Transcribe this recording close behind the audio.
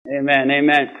Amen.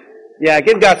 Amen. Yeah,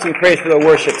 give God some praise for the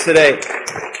worship today.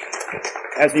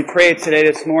 As we pray today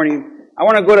this morning, I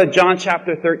want to go to John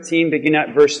chapter 13, begin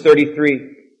at verse 33,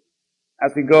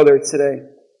 as we go there today.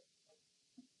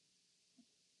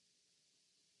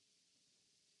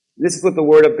 This is what the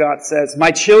Word of God says.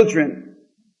 My children,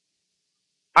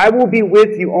 I will be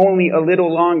with you only a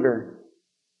little longer.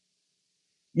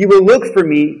 You will look for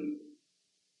me,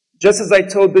 just as I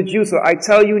told the Jews. So I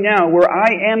tell you now, where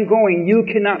I am going, you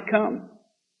cannot come.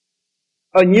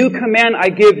 A new command I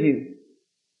give you.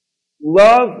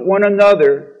 Love one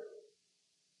another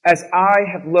as I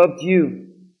have loved you.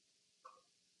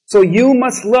 So you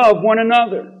must love one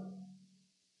another.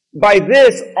 By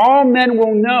this, all men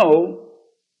will know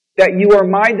that you are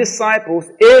my disciples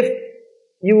if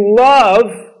you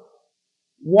love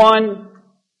one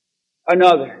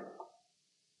another.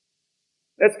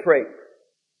 Let's pray.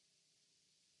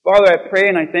 Father, I pray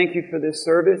and I thank you for this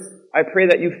service. I pray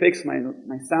that you fix my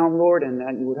sound, Lord, and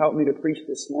that you would help me to preach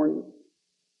this morning.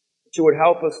 That you would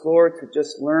help us, Lord, to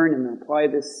just learn and apply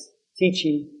this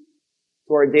teaching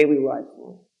to our daily life,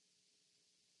 Lord.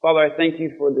 Father, I thank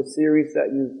you for the series that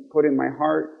you've put in my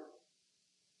heart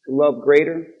to love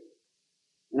greater.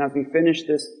 And as we finish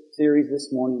this series this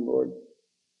morning, Lord,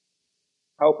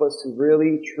 help us to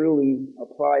really, truly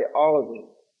apply all of it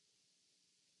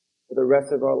for the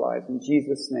rest of our lives. In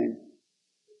Jesus' name,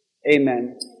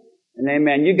 amen and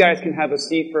amen. You guys can have a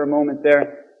seat for a moment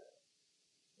there.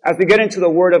 As we get into the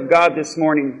Word of God this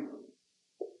morning,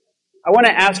 I want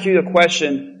to ask you a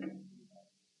question.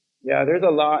 Yeah, there's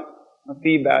a lot of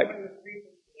feedback.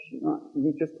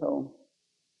 You just tell them.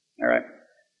 All right.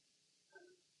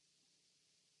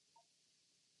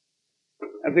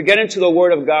 As we get into the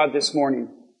Word of God this morning,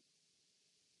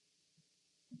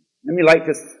 let me light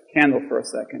this candle for a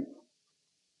second.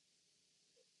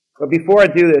 But before I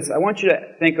do this, I want you to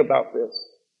think about this.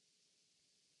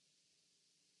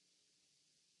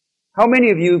 How many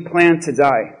of you plan to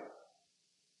die?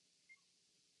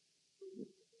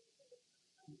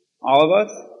 All of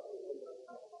us?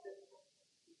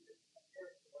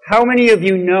 How many of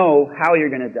you know how you're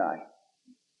going to die?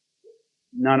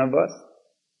 None of us.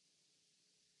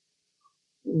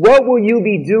 What will you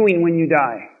be doing when you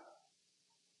die?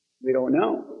 We don't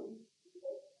know.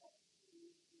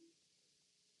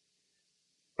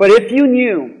 But if you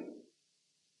knew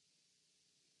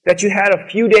that you had a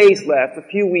few days left, a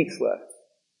few weeks left,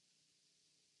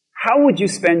 how would you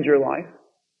spend your life?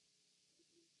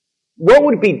 What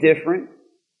would be different?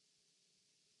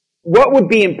 What would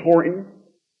be important?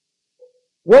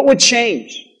 What would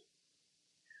change?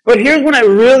 But here's what I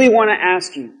really want to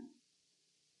ask you.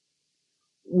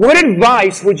 What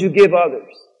advice would you give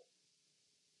others?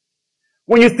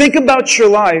 When you think about your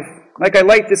life, like I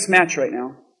light this match right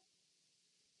now,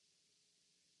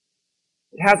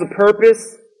 it has a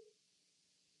purpose.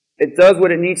 It does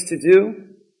what it needs to do.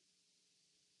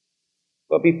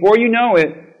 But before you know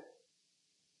it,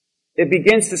 it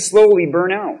begins to slowly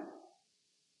burn out.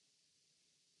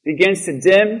 It begins to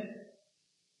dim.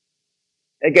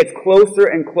 It gets closer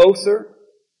and closer.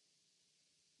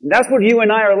 And that's what you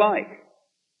and I are like.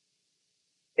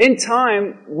 In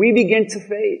time, we begin to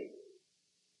fade.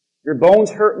 Your bones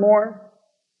hurt more.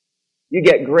 You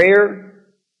get grayer.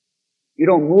 You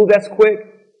don't move as quick.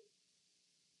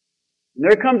 And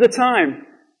there comes a time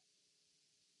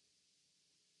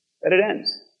that it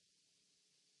ends.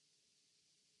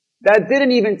 That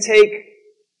didn't even take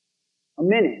a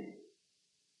minute.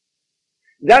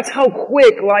 That's how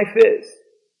quick life is.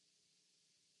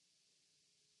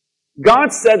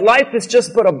 God said life is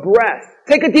just but a breath.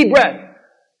 Take a deep breath.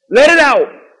 Let it out.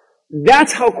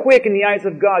 That's how quick in the eyes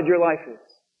of God your life is.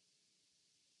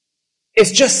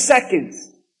 It's just seconds.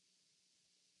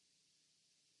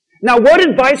 Now, what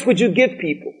advice would you give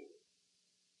people?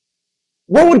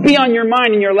 What would be on your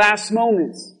mind in your last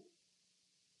moments?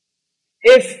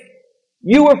 If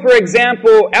you were, for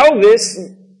example, Elvis,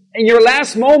 in your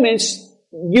last moments,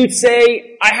 you'd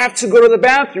say, I have to go to the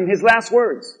bathroom, his last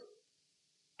words.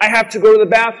 I have to go to the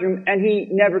bathroom, and he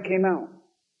never came out.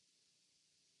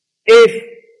 If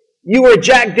you were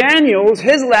Jack Daniels,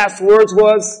 his last words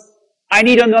was, I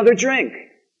need another drink.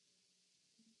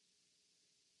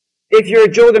 If you're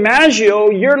Joe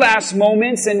DiMaggio, your last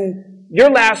moments and your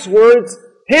last words,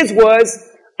 his was,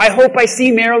 I hope I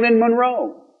see Marilyn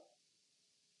Monroe.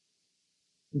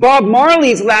 Bob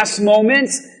Marley's last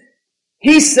moments,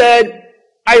 he said,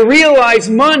 I realize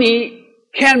money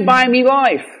can't buy me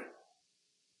life.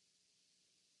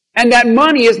 And that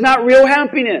money is not real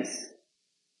happiness.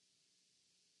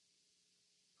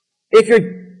 If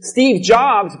you're Steve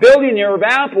Jobs, billionaire of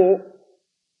Apple,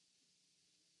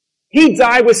 He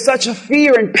died with such a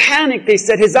fear and panic, they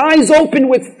said. His eyes opened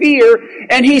with fear,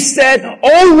 and he said,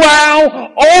 "Oh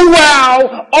wow, oh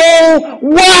wow, oh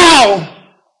wow,"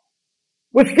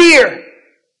 with fear,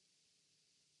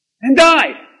 and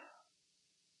died.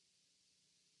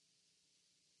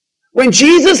 When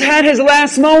Jesus had his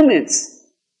last moments,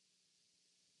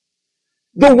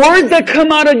 the words that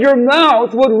come out of your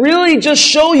mouth would really just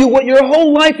show you what your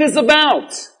whole life is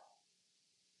about.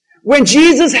 When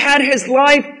Jesus had his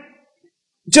life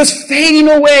just fading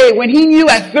away, when he knew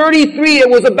at 33 it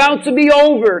was about to be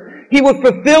over, he would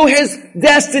fulfill his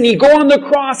destiny, go on the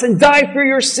cross and die for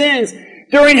your sins.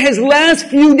 During his last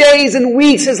few days and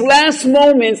weeks, his last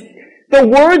moments, the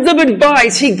words of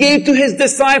advice he gave to his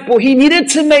disciple, he needed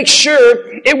to make sure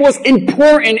it was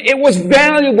important, it was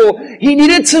valuable. He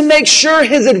needed to make sure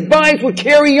his advice would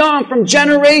carry on from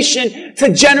generation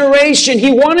to generation.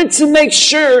 He wanted to make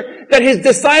sure that his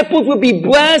disciples would be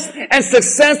blessed and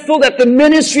successful, that the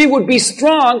ministry would be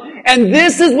strong. And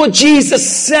this is what Jesus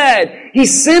said. He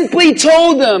simply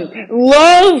told them,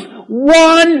 love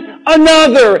one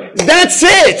another. That's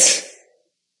it.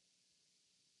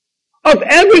 Of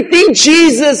everything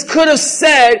Jesus could have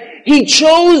said, he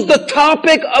chose the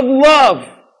topic of love.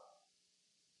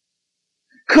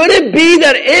 Could it be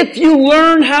that if you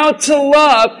learn how to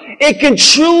love, it can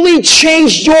truly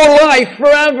change your life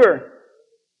forever?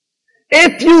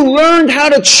 If you learned how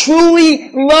to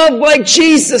truly love like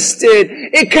Jesus did,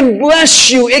 it can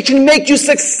bless you, it can make you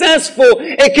successful,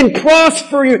 it can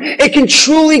prosper you, it can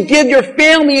truly give your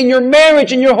family and your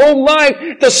marriage and your whole life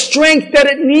the strength that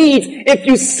it needs if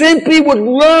you simply would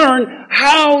learn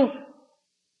how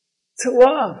to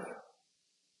love.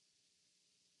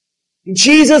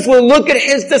 Jesus would look at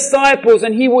his disciples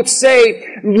and he would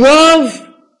say, love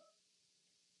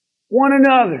one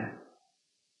another.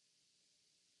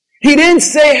 He didn't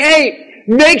say, hey,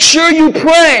 make sure you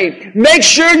pray. Make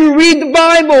sure you read the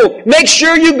Bible. Make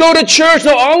sure you go to church.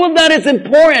 So all of that is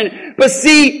important. But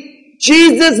see,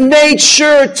 Jesus made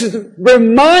sure to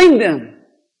remind them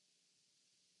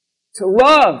to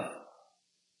love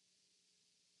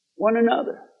one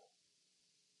another.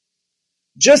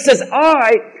 Just as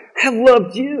I have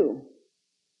loved you.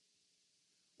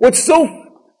 What's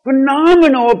so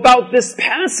phenomenal about this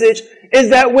passage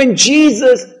is that when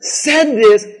Jesus said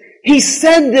this, he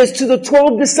said this to the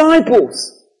 12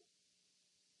 disciples.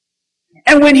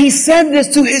 And when he said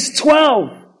this to his 12,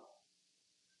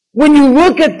 when you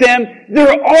look at them,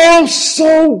 they're all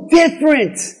so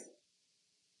different.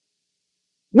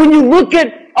 When you look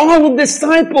at all the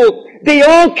disciples, they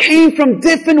all came from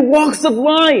different walks of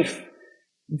life,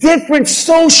 different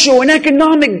social and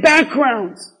economic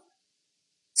backgrounds.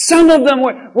 Some of them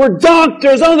were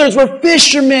doctors, others were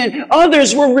fishermen,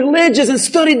 others were religious and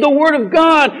studied the Word of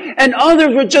God, and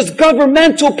others were just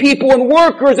governmental people and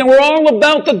workers and were all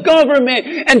about the government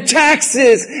and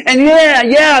taxes, and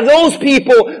yeah, those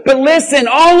people. But listen,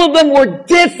 all of them were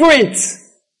different.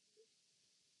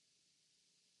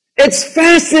 It's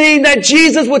fascinating that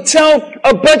Jesus would tell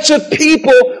a bunch of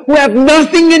people who have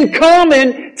nothing in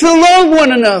common to love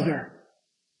one another.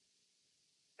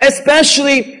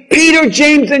 Especially Peter,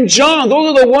 James, and John.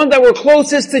 Those are the ones that were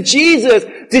closest to Jesus.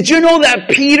 Did you know that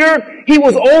Peter, he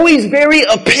was always very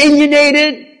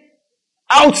opinionated,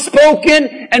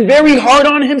 outspoken, and very hard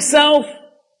on himself?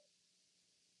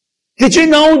 Did you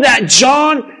know that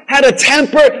John had a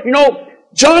temper? You know,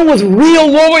 John was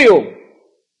real loyal.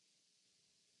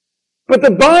 But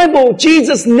the Bible,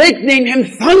 Jesus nicknamed him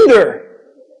Thunder.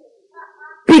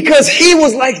 Because he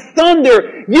was like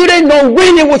thunder. You didn't know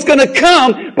when it was going to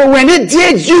come, but when it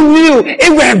did, you knew.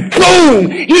 It went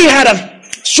boom. He had a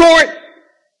short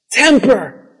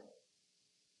temper.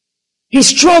 He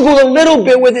struggled a little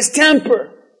bit with his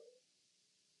temper.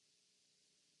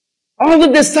 All the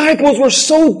disciples were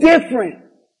so different.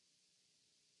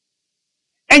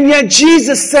 And yet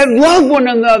Jesus said, love one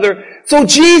another. So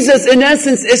Jesus, in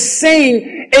essence, is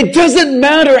saying, it doesn't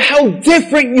matter how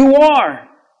different you are.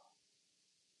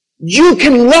 You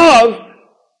can love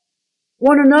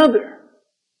one another.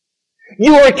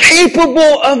 You are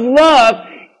capable of love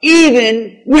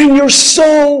even when you're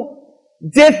so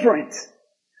different.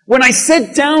 When I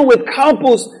sit down with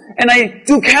couples and I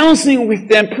do counseling with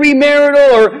them,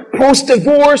 premarital or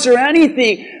post-divorce or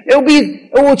anything,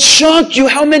 it will shock you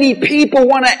how many people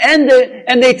want to end it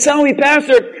and they tell me,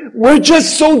 Pastor, we're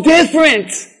just so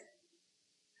different.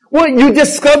 What, you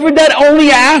discovered that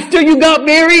only after you got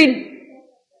married?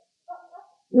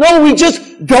 No, we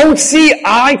just don't see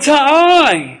eye to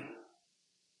eye.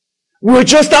 We're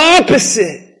just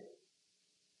opposite.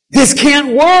 This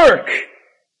can't work.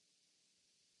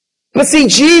 But see,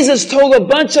 Jesus told a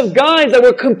bunch of guys that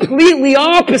were completely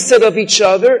opposite of each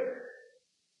other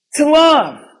to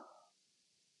love.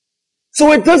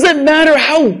 So it doesn't matter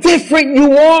how different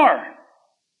you are.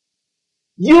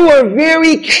 You are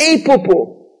very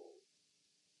capable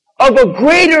of a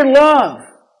greater love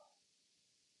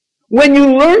when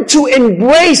you learn to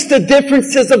embrace the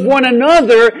differences of one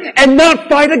another and not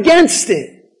fight against it.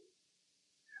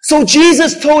 So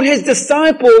Jesus told his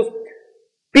disciples,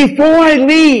 before I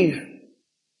leave,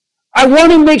 I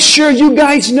want to make sure you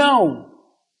guys know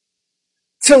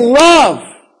to love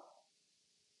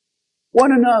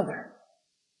one another.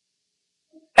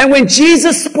 And when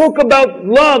Jesus spoke about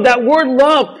love, that word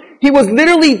love, he was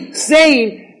literally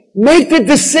saying, make the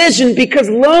decision, because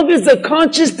love is a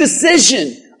conscious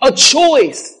decision, a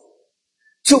choice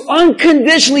to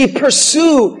unconditionally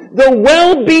pursue the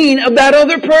well-being of that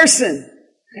other person,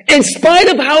 in spite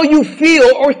of how you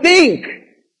feel or think.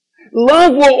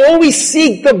 Love will always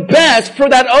seek the best for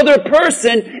that other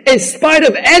person in spite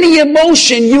of any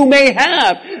emotion you may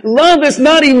have. Love is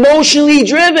not emotionally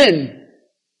driven.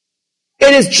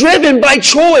 It is driven by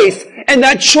choice, and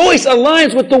that choice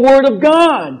aligns with the Word of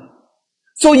God.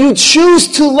 So you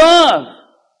choose to love.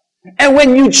 And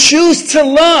when you choose to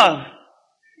love,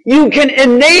 you can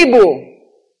enable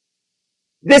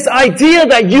this idea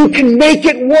that you can make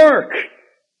it work.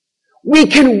 We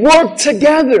can work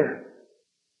together.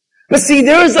 But see,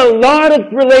 there's a lot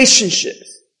of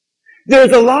relationships.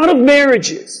 There's a lot of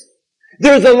marriages.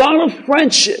 There's a lot of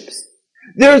friendships.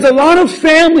 There's a lot of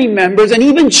family members and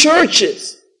even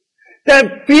churches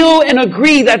that feel and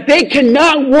agree that they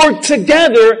cannot work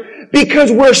together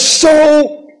because we're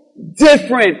so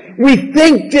different. We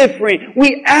think different.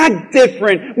 We act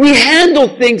different. We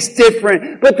handle things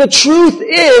different. But the truth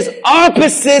is,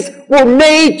 opposites were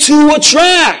made to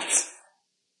attract.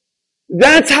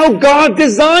 That's how God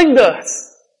designed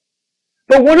us.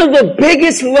 But one of the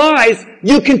biggest lies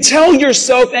you can tell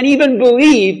yourself and even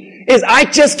believe is, I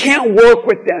just can't work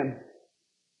with them.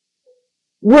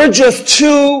 We're just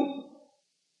too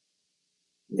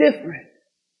different.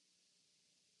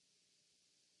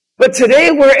 But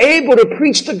today we're able to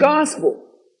preach the gospel.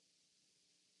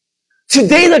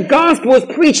 Today the gospel is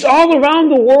preached all around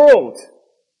the world.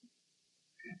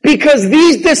 Because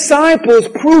these disciples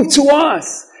proved to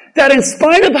us that in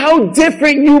spite of how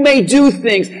different you may do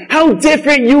things, how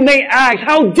different you may act,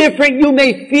 how different you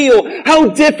may feel, how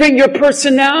different your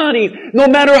personality, no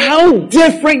matter how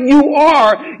different you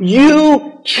are,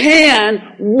 you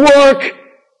can work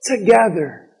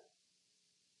together.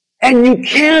 And you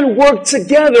can work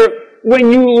together when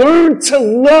you learn to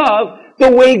love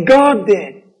the way God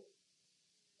did.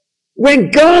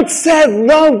 When God said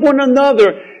love one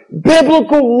another,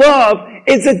 biblical love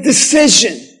is a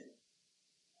decision,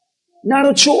 not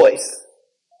a choice.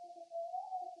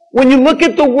 When you look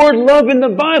at the word love in the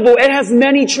Bible, it has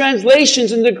many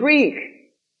translations in the Greek.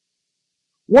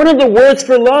 One of the words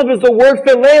for love is the word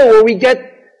phileo, where we get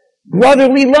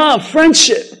brotherly love,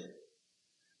 friendship.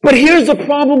 But here's the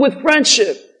problem with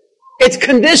friendship. It's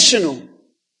conditional.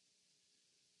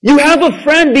 You have a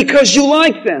friend because you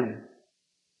like them.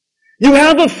 You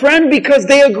have a friend because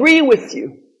they agree with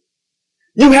you.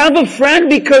 You have a friend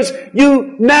because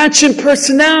you match in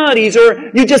personalities, or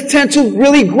you just tend to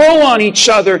really grow on each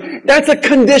other. That's a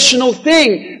conditional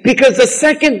thing, because the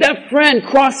second that friend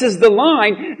crosses the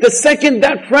line, the second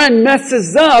that friend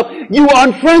messes up, you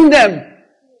unfriend them.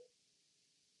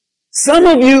 Some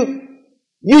of you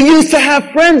used to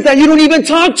have friends that you don't even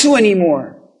talk to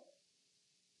anymore.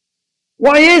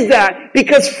 Why is that?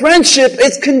 Because friendship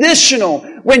is conditional.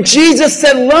 When Jesus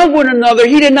said love one another,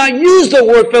 he did not use the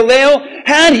word phileo.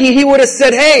 Had he would have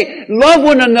said, hey, love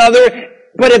one another,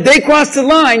 but if they cross the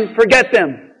line, forget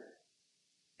them.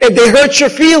 If they hurt your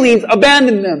feelings,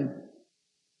 abandon them.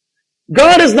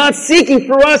 God is not seeking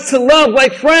for us to love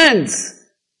like friends.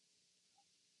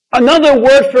 Another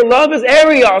word for love is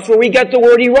eros, where we get the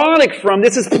word erotic from.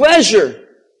 This is pleasure.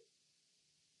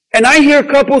 And I hear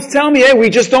couples tell me, hey, we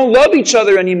just don't love each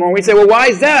other anymore. We say, well, why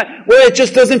is that? Well, it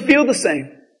just doesn't feel the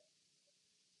same.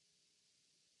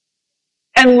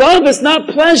 And love is not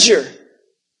pleasure.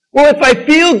 Well, if I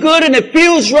feel good and it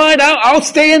feels right, I'll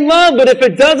stay in love. But if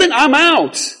it doesn't, I'm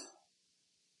out.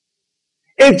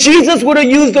 If Jesus would have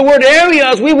used the word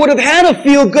eros, we would have had a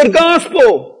feel-good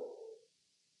gospel.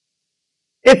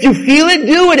 If you feel it,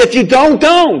 do it. If you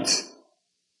don't.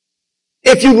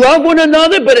 If you love one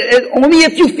another, but only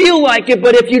if you feel like it,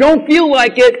 but if you don't feel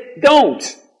like it, don't.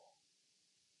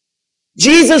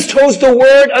 Jesus chose the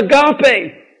word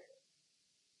agape.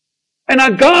 And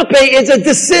agape is a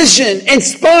decision in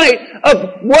spite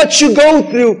of what you go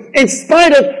through, in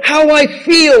spite of how I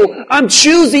feel, I'm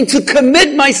choosing to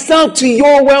commit myself to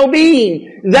your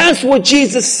well-being. That's what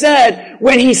Jesus said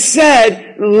when He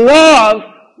said, love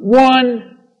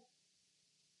one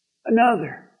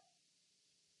another.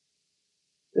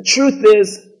 The truth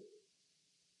is,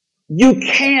 you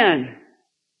can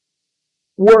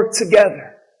work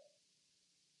together.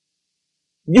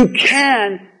 You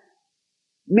can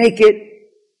make it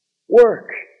work.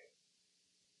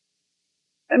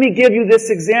 Let me give you this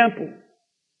example.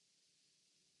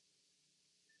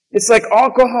 It's like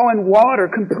alcohol and water,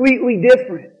 completely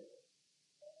different.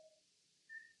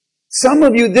 Some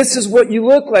of you, this is what you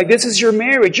look like. This is your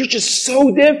marriage. You're just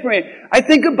so different. I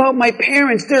think about my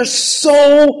parents. They're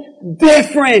so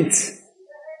different.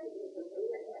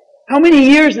 How many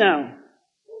years now?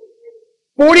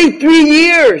 43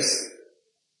 years.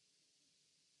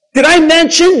 Did I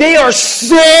mention they are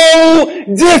so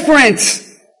different?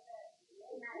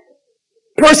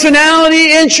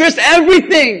 Personality, interest,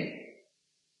 everything.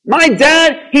 My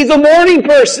dad, he's a morning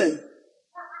person.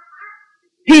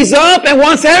 He's up and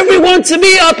wants everyone to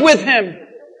be up with him.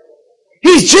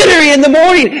 He's jittery in the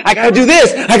morning. I gotta do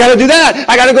this. I gotta do that.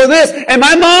 I gotta go this. And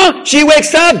my mom, she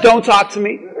wakes up, don't talk to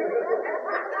me.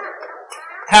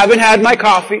 Haven't had my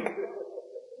coffee.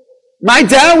 My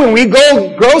dad, when we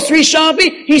go grocery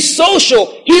shopping, he's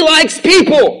social. He likes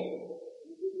people.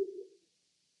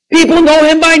 People know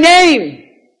him by name.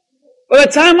 By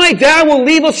the time my dad will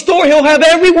leave a store, he'll have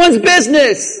everyone's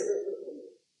business.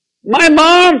 My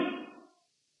mom,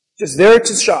 just there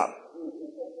to shop.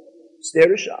 Just there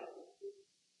to shop.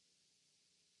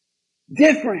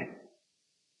 Different.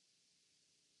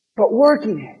 But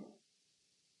working it.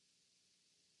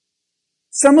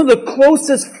 Some of the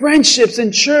closest friendships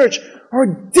in church are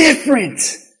different.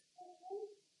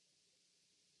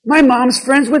 My mom's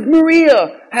friends with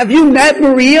Maria. Have you met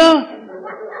Maria?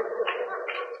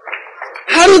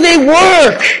 How do they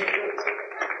work?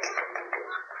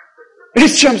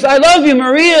 It's chumps. I love you,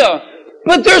 Maria.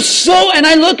 But they're so, and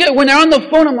I look at when they're on the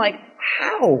phone, I'm like,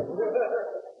 how?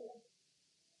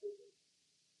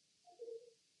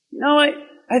 You know,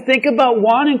 I think about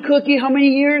Juan and Cookie, how many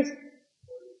years?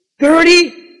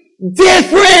 30?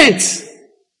 Different!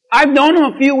 I've known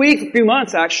them a few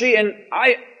months actually, and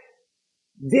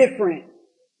different.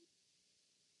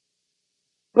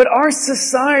 But our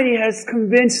society has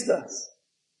convinced us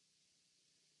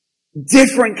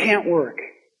different can't work.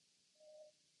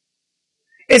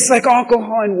 It's like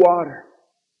alcohol and water.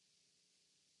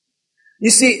 You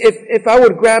see, if I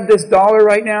would grab this dollar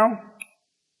right now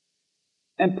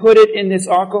and put it in this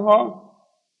alcohol,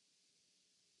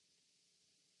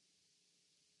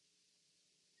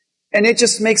 and it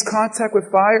just makes contact with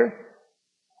fire,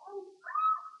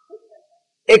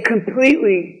 it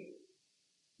completely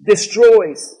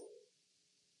destroys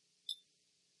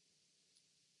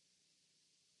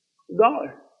the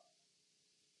dollar.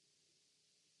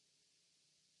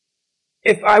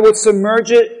 If I would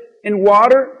submerge it in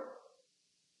water,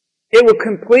 it would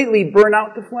completely burn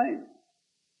out the flame.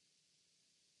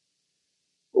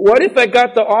 But what if I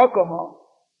got the alcohol?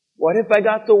 What if I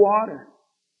got the water?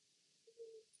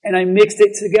 And I mixed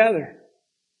it together?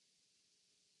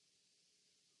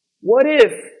 What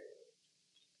if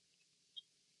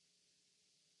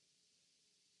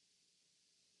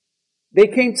they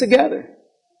came together?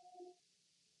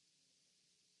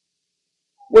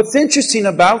 What's interesting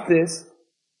about this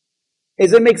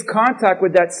is it makes contact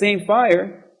with that same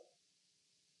fire,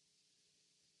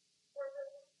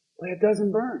 but it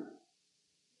doesn't burn.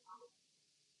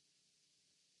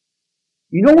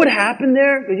 You know what happened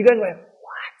there? You guys are like,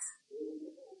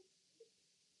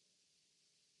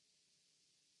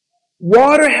 what?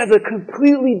 Water has a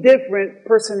completely different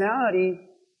personality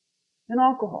than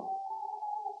alcohol.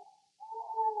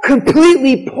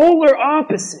 Completely polar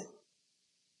opposite.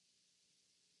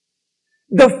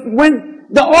 When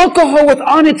the alcohol was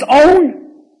on its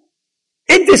own,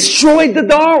 it destroyed the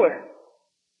dollar.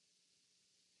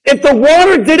 If the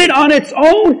water did it on its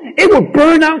own, it would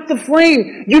burn out the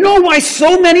flame. You know why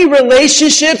so many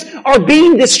relationships are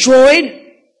being destroyed?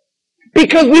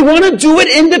 Because we want to do it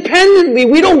independently.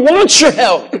 We don't want your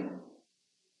help.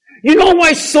 You know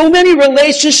why so many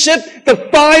relationships, the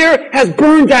fire has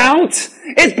burned out?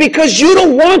 It's because you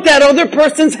don't want that other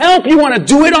person's help. You want to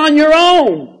do it on your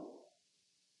own.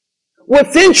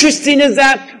 What's interesting is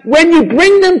that when you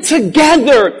bring them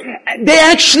together, they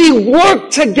actually work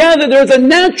together. There's a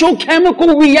natural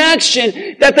chemical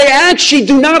reaction that they actually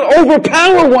do not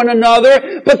overpower one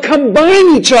another, but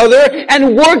combine each other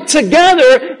and work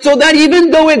together so that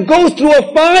even though it goes through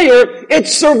a fire, it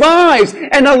survives.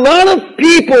 And a lot of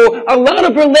people, a lot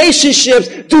of relationships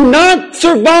do not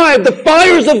survive the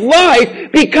fires of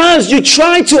life because you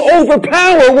try to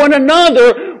overpower one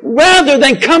another rather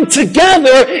than come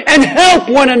together and help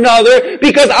one another,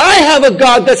 because I have a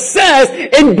God that says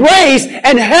embrace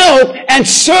and help and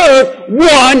serve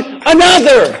one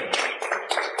another.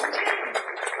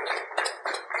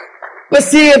 But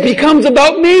see, it becomes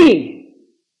about me.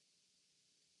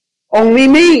 Only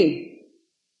me.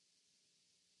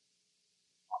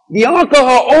 The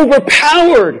alcohol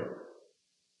overpowered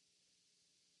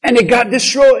and it got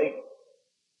destroyed.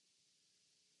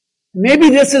 Maybe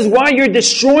this is why you're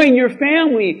destroying your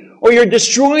family, or you're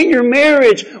destroying your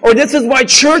marriage, or this is why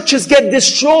churches get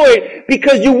destroyed,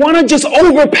 because you want to just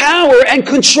overpower and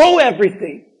control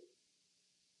everything.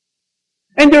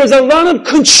 And there's a lot of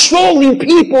controlling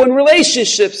people in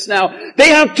relationships now. They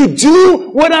have to do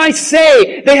what I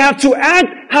say. They have to act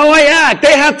how I act.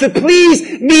 They have to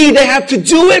please me. They have to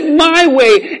do it my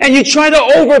way. And you try to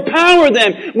overpower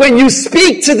them. When you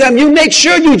speak to them, you make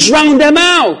sure you drown them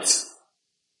out.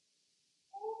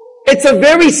 It's a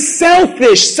very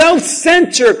selfish,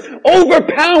 self-centered,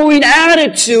 overpowering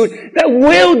attitude that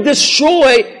will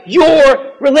destroy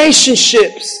your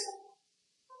relationships.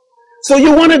 So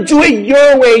you want to do it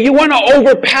your way. You want to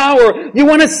overpower. You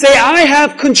want to say, I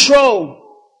have control.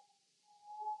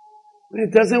 But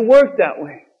it doesn't work that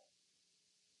way.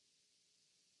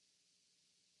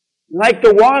 Like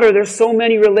the water, there's so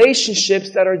many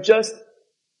relationships that are just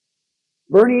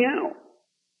burning out.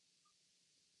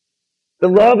 The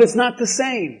love is not the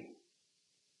same.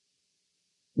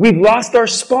 We've lost our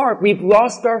spark. We've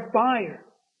lost our fire.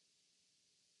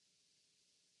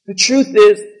 The truth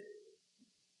is,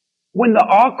 when the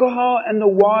alcohol and the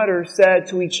water said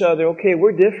to each other, okay,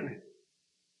 we're different.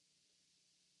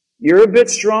 You're a bit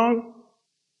strong.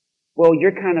 Well,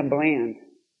 you're kind of bland.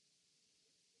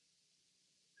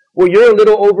 Well, you're a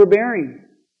little overbearing.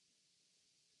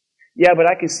 Yeah, but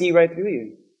I can see right through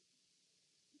you.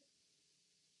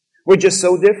 We're just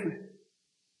so different.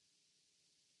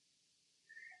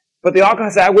 But the alcohol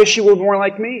said, I wish you were more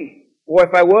like me. Well,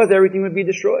 if I was, everything would be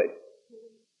destroyed.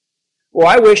 Well,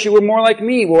 I wish you were more like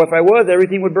me. Well, if I was,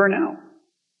 everything would burn out.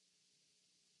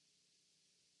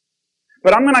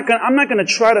 But I'm not going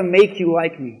to try to make you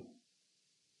like me.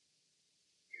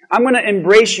 I'm going to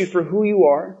embrace you for who you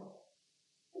are.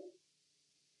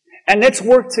 And let's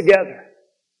work together.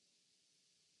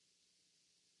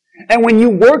 And when you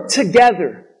work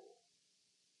together,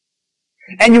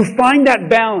 and you find that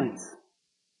balance,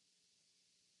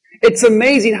 it's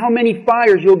amazing how many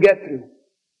fires you'll get through.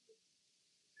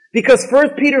 Because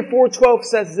 1 Peter 4:12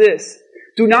 says this,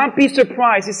 do not be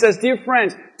surprised. He says, dear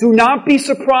friends, do not be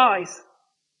surprised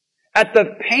at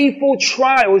the painful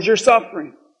trials you're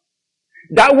suffering.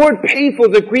 That word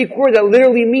painful is a Greek word that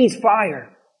literally means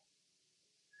fire.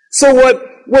 So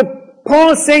what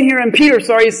Paul is saying here, and Peter,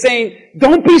 is saying,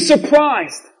 don't be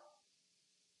surprised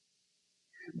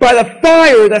by the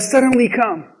fire that suddenly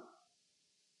comes.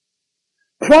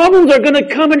 Problems are going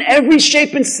to come in every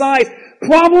shape and size.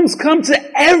 Problems come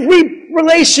to every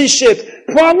relationship.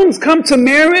 Problems come to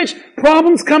marriage.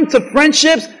 Problems come to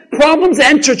friendships. Problems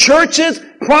enter churches.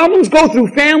 Problems go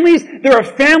through families. There are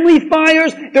family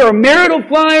fires. There are marital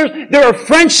fires. There are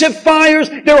friendship fires.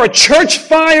 There are church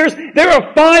fires. There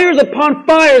are fires upon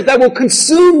fires that will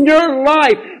consume your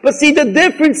life. But see, the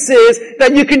difference is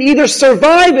that you can either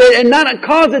survive it and not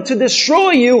cause it to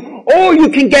destroy you, or you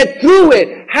can get through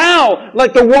it. How?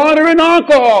 Like the water and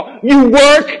alcohol. You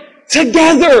work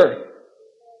together.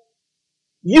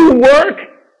 You work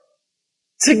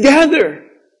together.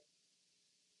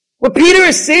 What Peter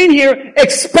is saying here,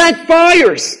 expect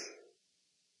fires.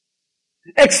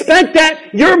 Expect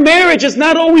that your marriage is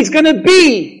not always going to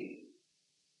be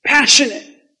passionate.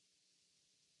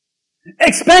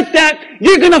 Expect that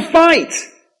you're going to fight.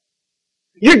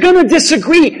 You're going to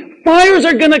disagree. Fires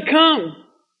are going to come.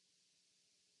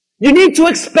 You need to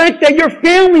expect that your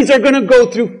families are going to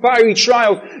go through fiery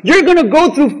trials. You're going to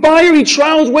go through fiery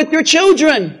trials with your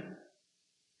children.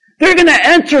 They're going to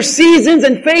enter seasons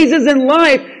and phases in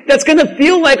life that's going to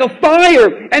feel like a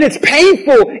fire, and it's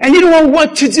painful, and you don't know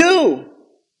what to do.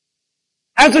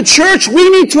 As a church, we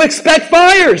need to expect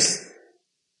fires.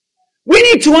 We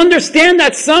need to understand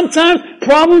that sometimes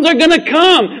problems are going to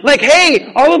come. Like,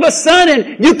 hey, all of a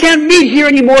sudden, you can't meet here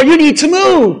anymore. You need to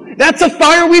move. That's a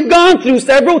fire we've gone through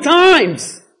several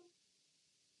times.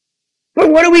 But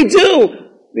what do?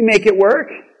 We make it work.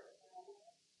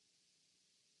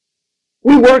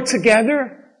 We work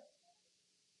together.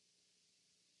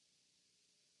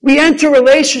 We enter a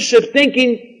relationship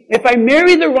thinking, if I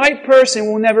marry the right person,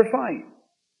 we'll never fight.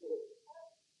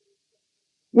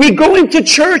 We go into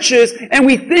churches and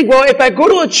we think, well, if I go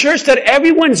to a church that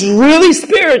everyone's really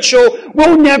spiritual,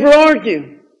 we'll never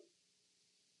argue.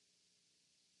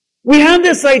 We have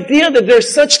this idea that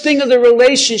there's such thing as a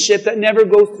relationship that never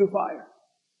goes through fire.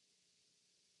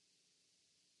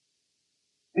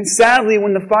 And sadly,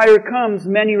 when the fire comes,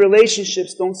 many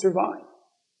relationships don't survive.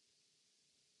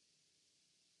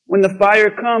 When the fire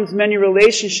comes, many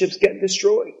relationships get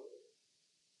destroyed.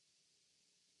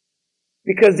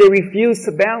 Because they refuse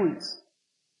to balance.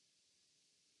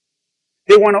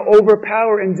 They want to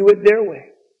overpower and do it their way.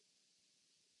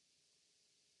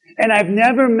 And I've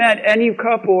never met any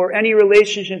couple or any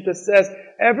relationship that says,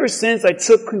 ever since I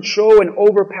took control and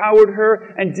overpowered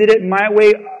her and did it my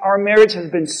way, our marriage has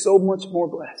been so much more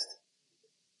blessed.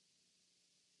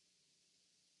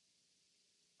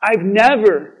 I've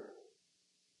never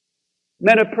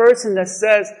met a person that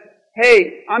says,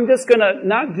 hey, I'm just going to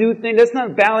not do things, let's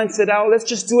not balance it out, let's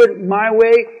just do it my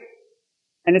way,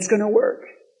 and it's going to work.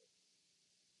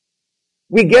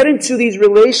 We get into these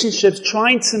relationships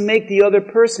trying to make the other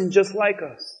person just like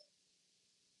us.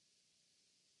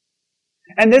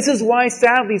 And this is why,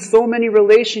 sadly, so many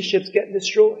relationships get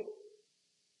destroyed.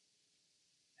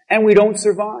 And we don't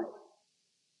survive.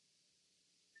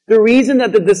 The reason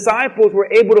that the disciples were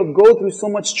able to go through so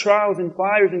much trials and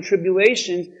fires and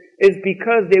tribulations is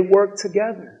because they worked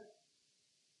together.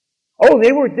 Oh,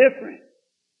 they were different.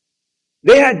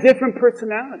 They had different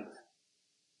personalities.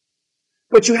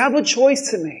 But you have a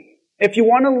choice to make. If you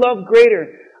want to love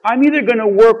greater, I'm either going to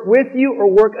work with you or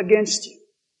work against you.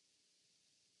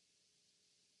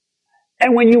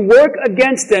 And when you work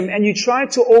against them and you try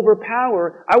to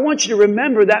overpower, I want you to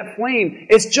remember that flame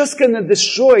is just going to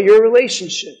destroy your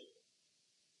relationship.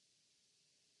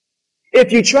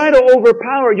 If you try to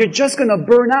overpower, you're just going to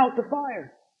burn out the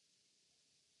fire.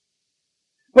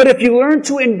 But if you learn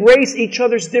to embrace each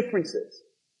other's differences,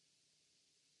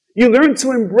 you learn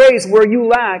to embrace where you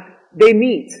lack, they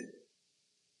meet.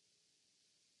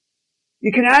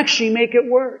 You can actually make it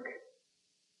work.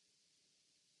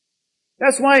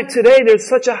 That's why today there's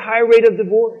such a high rate of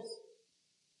divorce.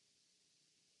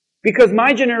 Because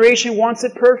my generation wants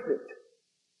it perfect.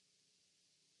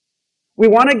 We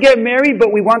want to get married,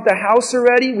 but we want the house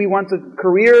already. We want the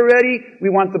career already. We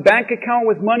want the bank account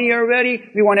with money already.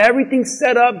 We want everything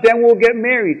set up, then we'll get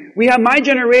married. My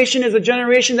generation is a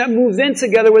generation that moves in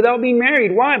together without being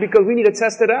married. Why? Because we need to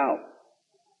test it out.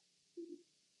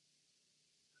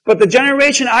 But the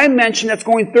generation I mentioned that's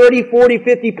going 30, 40,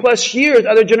 50 plus years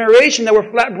are the generation that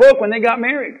were flat broke when they got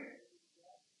married.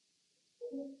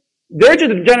 They're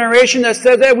just a generation that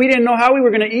says that we didn't know how we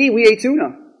were going to eat. We ate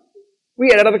tuna.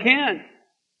 We ate out of a can.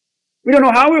 We don't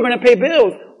know how we were going to pay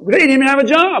bills. They didn't even have a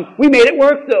job. We made it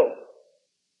work though.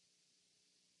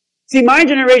 See, my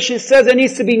generation says it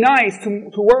needs to be nice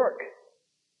to work.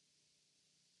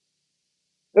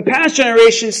 The past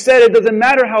generation said it doesn't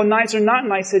matter how nice or not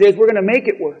nice it is, we're going to make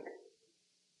it work.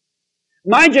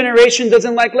 My generation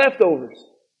doesn't like leftovers.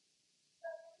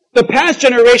 The past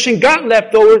generation got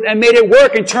leftovers and made it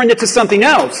work and turned it to something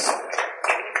else.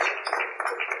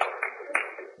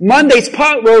 Monday's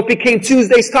pot roast became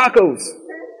Tuesday's tacos.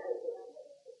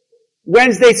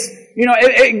 Wednesday's,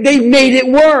 they made it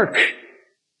work.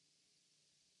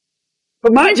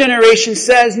 But my generation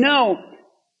says, no,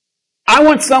 I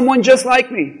want someone just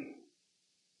like me.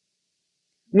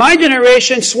 My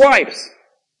generation swipes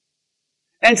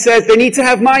and says they need to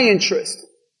have my interest.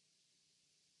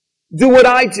 Do what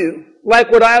I do.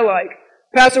 Like what I like.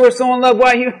 Pastor, we're so in love.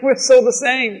 Why? We're so the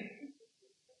same.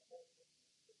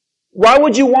 Why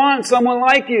would you want someone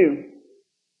like you?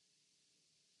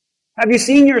 Have you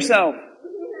seen yourself?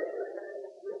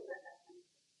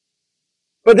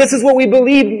 But this is what we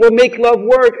believe will make love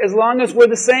work as long as we're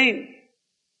the same.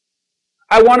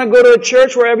 I want to go to a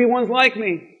church where everyone's like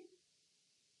me.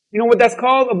 You know what that's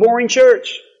called? A boring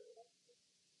church.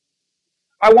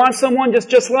 I want someone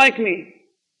just like me.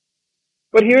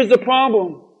 But here's the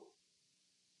problem.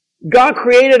 God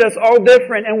created us all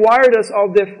different and wired us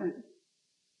all different.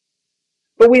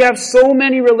 But we have so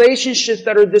many relationships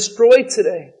that are destroyed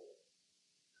today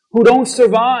who don't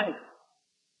survive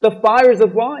the fires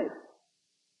of life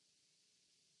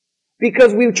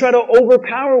because we try to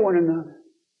overpower one another.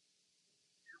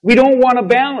 We don't want to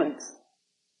balance.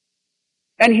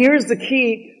 And here's the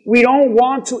key. We don't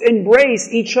want to embrace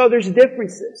each other's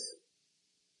differences.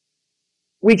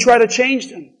 We try to change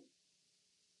them.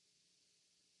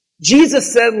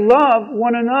 Jesus said, love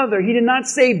one another. He did not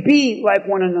say be like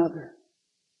one another.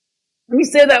 Let me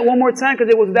say that one more time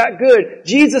because it was that good.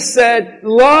 Jesus said,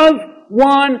 love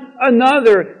one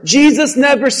another. Jesus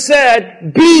never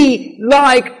said, be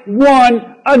like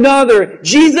one another.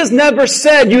 Jesus never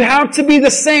said, you have to be the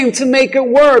same to make it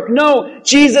work. No,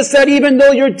 Jesus said, even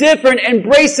though you're different,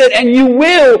 embrace it and you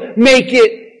will make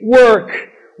it work.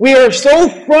 We are so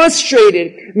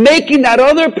frustrated making that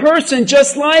other person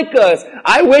just like us.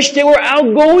 I wish they were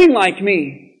outgoing like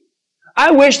me.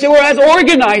 I wish they were as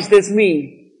organized as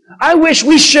me. I wish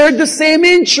we shared the same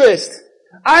interest.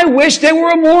 I wish they were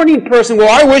a morning person.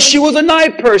 Well, I wish she was a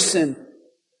night person.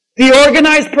 The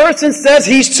organized person says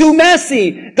he's too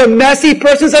messy. The messy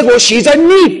person says, well, she's a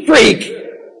neat freak.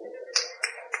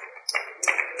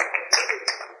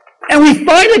 And we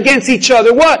fight against each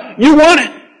other. What?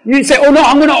 You say, oh no,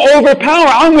 I'm going to overpower.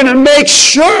 I'm going to make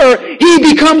sure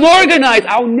he becomes organized.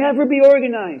 I'll never be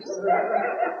organized.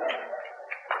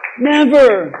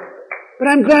 Never. But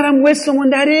I'm glad I'm with someone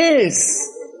that is.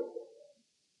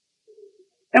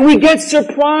 And we get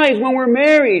surprised when we're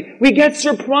married. We get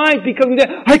surprised because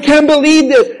I can't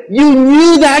believe this. You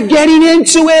knew that getting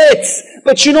into it.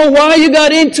 But you know why you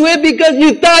got into it? Because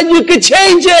you thought you could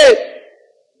change it.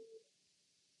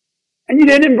 And you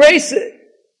didn't embrace it.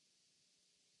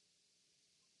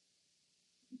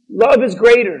 Love is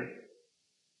greater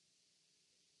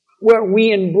where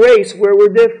we embrace where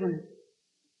we're different.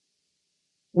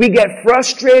 We get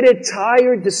frustrated,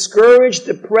 tired, discouraged,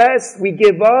 depressed. We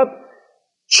give up,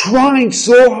 trying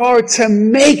so hard to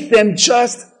make them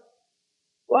just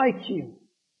like you.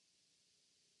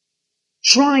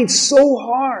 Trying so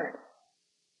hard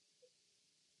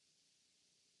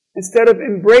instead of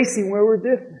embracing where we're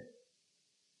different.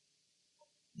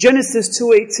 Genesis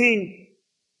 2:18.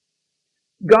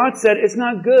 God said it's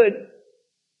not good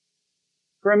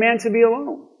for a man to be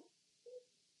alone.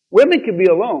 Women can be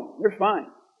alone. They're fine.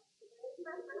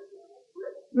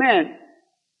 Man.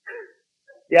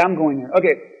 Yeah, I'm going there.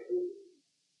 Okay.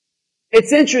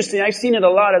 It's interesting. I've seen it a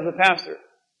lot as a pastor.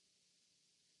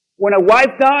 When a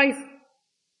wife dies,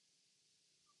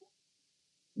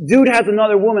 dude has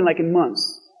another woman like in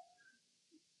months.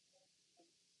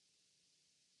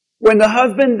 When the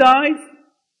husband dies,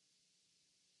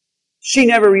 she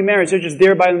never remarries. They're just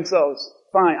there by themselves.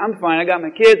 Fine. I'm fine. I got my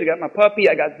kids. I got my puppy.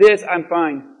 I got this. I'm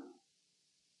fine.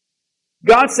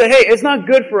 God said, hey, it's not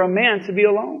good for a man to be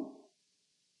alone.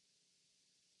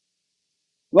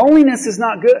 Loneliness is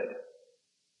not good.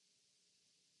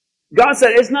 God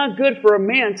said it's not good for a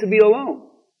man to be alone.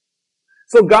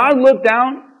 So God looked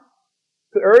down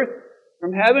to earth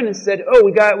from heaven and said, oh,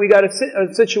 we got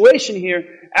a situation here.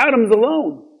 Adam's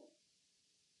alone.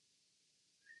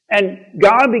 And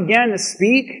God began to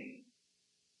speak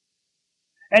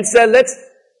and said,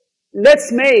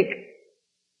 let's make,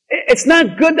 it's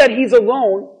not good that he's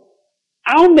alone.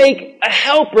 I'll make a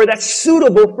helper that's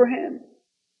suitable for him.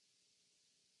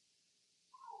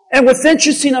 And what's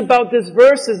interesting about this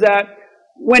verse is that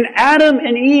when Adam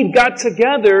and Eve got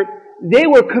together, they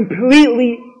were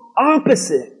completely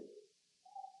opposite.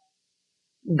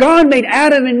 God made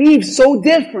Adam and Eve so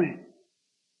different.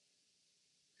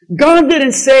 God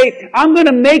didn't say, I'm going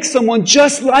to make someone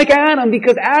just like Adam,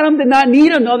 because Adam did not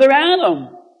need another Adam.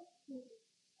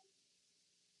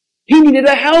 He needed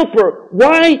a helper.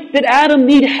 Why did Adam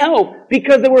need help?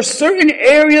 Because there were certain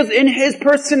areas in his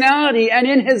personality and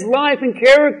in his life and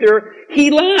character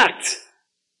he lacked.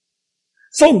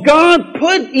 So God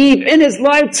put Eve in his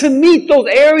life to meet those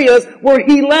areas where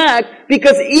he lacked,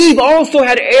 because Eve also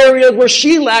had areas where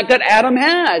she lacked that Adam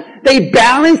had. They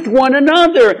balanced one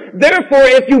another. Therefore,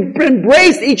 if you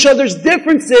embrace each other's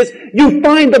differences, you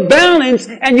find the balance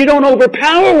and you don't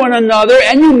overpower one another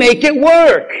and you make it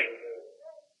work.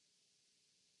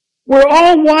 We're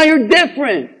all wired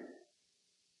different.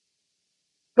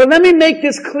 But let me make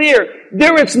this clear.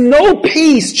 There is no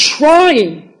peace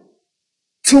trying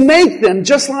to make them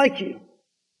just like you.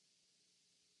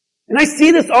 And I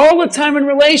see this all the time in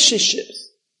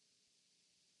relationships.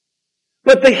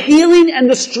 But the healing and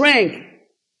the strength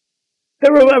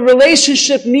that a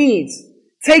relationship needs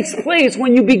takes place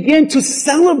when you begin to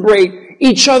celebrate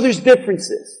each other's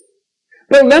differences.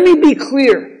 But let me be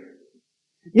clear.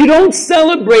 You don't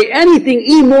celebrate anything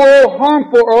immoral,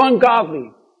 harmful, or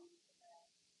ungodly.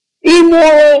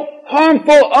 Immoral,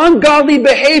 harmful, ungodly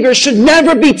behavior should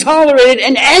never be tolerated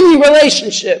in any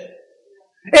relationship.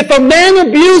 If a man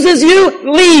abuses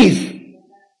you, leave.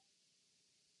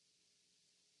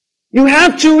 You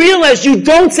have to realize you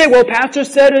don't say, well, pastor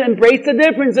said it, embrace the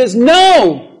differences.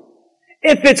 No!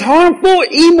 If it's harmful,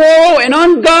 immoral, and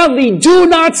ungodly, do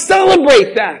not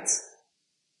celebrate that.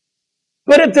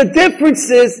 But if the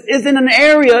differences is in an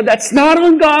area that's not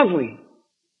ungodly,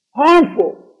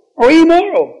 harmful, or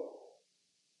immoral,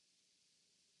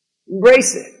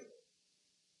 embrace it.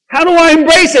 How do I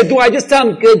embrace it? Do I just tell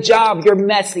them, good job, you're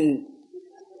messy.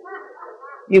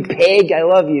 You pig, I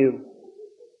love you.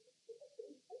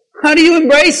 How do you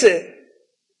embrace it?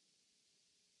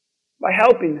 By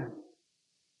helping them.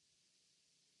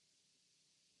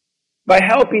 By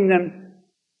helping them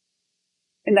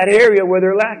in that area where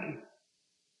they're lacking.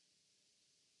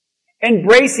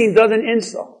 Embracing doesn't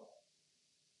insult.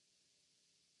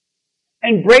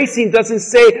 Embracing doesn't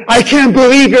say, I can't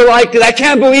believe you're like this. I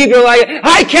can't believe you're like it.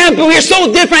 I can't believe you're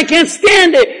so different. I can't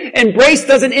stand it. Embrace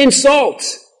doesn't insult.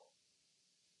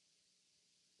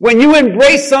 When you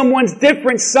embrace someone's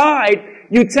different side,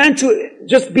 you tend to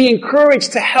just be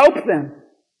encouraged to help them.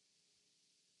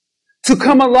 To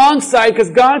come alongside,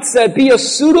 because God said, be a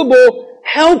suitable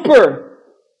helper.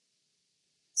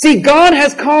 See, God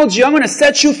has called you. I'm going to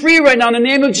set you free right now in the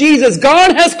name of Jesus.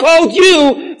 God has called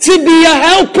you to be a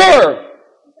helper.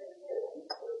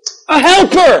 A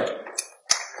helper.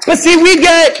 But see, we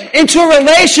get into a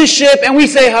relationship and we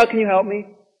say, how can you help me?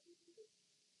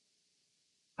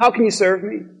 How can you serve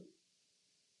me?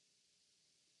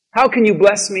 How can you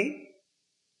bless me?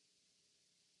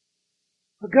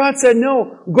 But God said,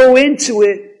 no, go into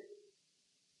it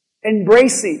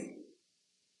embracing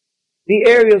the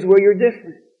areas where you're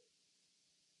different.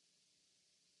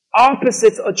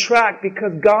 Opposites attract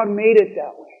because God made it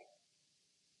that way.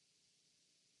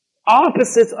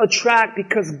 Opposites attract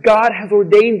because God has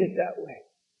ordained it that way.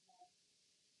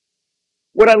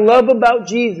 What I love about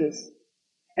Jesus,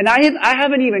 and I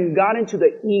haven't even got into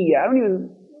the E yet.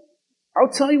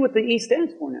 I'll tell you what the E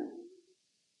stands for now.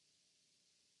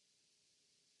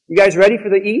 You guys ready for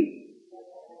the E?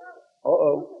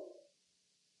 Uh-oh.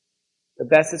 The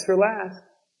best is for last.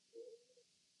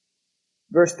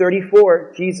 Verse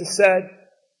 34, Jesus said,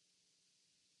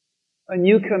 a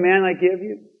new command I give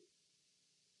you.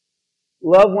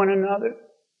 Love one another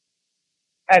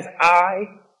as I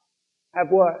have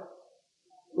what?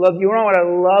 Love you. You know what I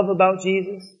love about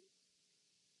Jesus?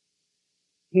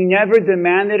 He never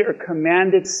demanded or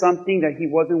commanded something that He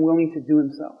wasn't willing to do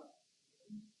Himself.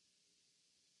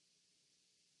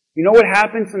 You know what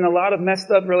happens in a lot of messed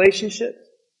up relationships?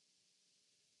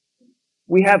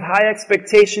 We have high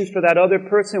expectations for that other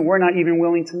person we're not even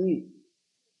willing to meet.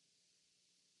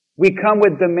 We come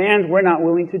with demands we're not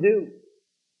willing to do.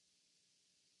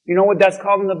 You know what that's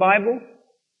called in the Bible?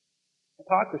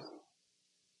 Hypocrisy.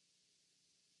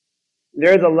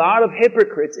 There's a lot of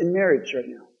hypocrites in marriage right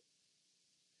now.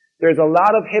 There's a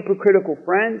lot of hypocritical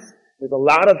friends. There's a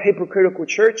lot of hypocritical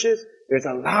churches. There's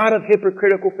a lot of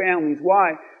hypocritical families.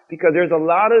 Why? Because there's a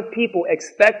lot of people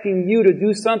expecting you to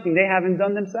do something they haven't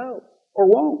done themselves or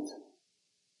won't.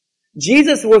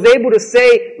 Jesus was able to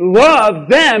say, love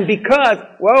them because,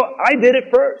 well, I did it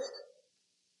first.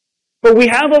 But we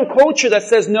have a culture that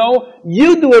says, no,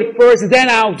 you do it first, then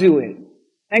I'll do it.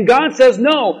 And God says,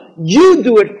 no, you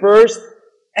do it first,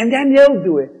 and then they'll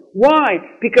do it. Why?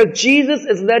 Because Jesus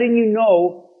is letting you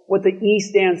know what the E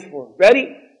stands for.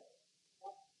 Ready?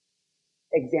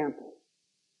 Example.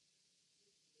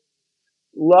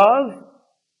 Love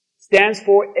stands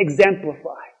for exemplify.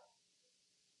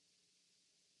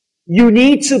 You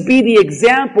need to be the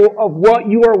example of what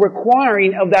you are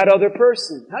requiring of that other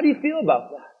person. How do you feel about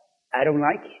that? I don't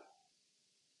like it.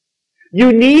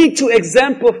 You need to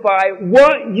exemplify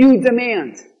what you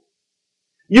demand.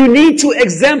 You need to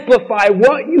exemplify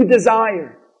what you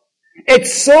desire.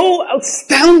 It's so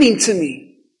astounding to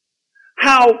me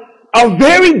how a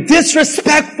very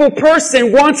disrespectful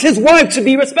person wants his wife to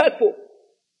be respectful.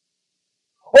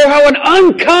 Or how an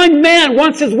unkind man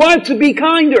wants his wife to be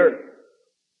kinder.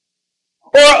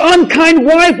 Or an unkind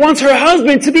wife wants her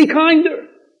husband to be kinder.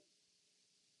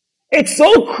 It's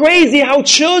so crazy how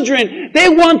children, they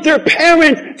want their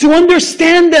parents to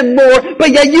understand them more,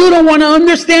 but yet you don't want to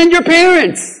understand your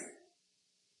parents.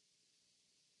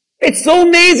 It's so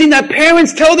amazing that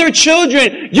parents tell their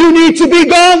children, you need to be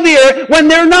godlier when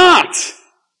they're not.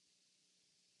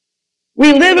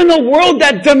 We live in a world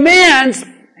that demands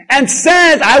and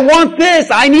says, I want this,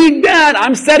 I need that,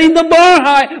 I'm setting the bar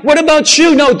high. What about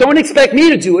you? No, don't expect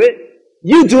me to do it.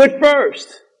 You do it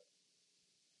first.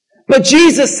 But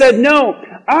Jesus said, no,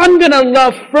 I'm going to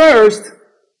love first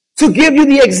to give you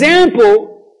the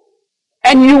example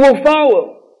and you will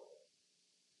follow.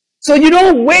 So you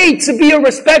don't wait to be a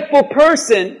respectful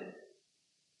person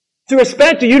to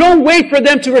respect you. You don't wait for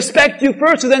them to respect you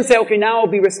first to then say, okay, now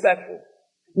I'll be respectful.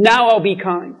 Now I'll be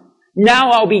kind.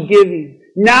 Now I'll be giving.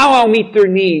 Now I'll meet their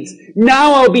needs.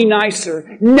 Now I'll be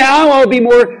nicer. Now I'll be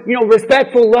more,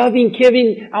 respectful, loving,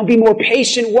 giving. I'll be more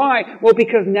patient. Why? Well,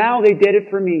 because now they did it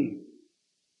for me.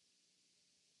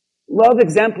 Love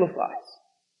exemplifies.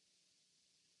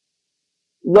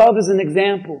 Love is an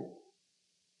example.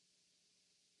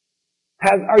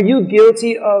 Are you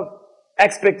guilty of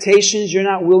expectations you're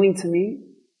not willing to meet?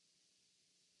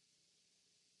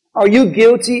 Are you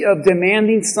guilty of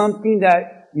demanding something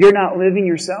that you're not living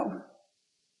yourself?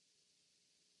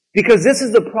 Because this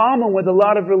is the problem with a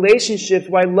lot of relationships,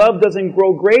 why love doesn't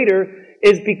grow greater,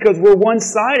 is because we're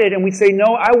one-sided and we say,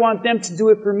 no, I want them to do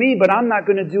it for me, but I'm not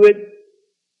going to do it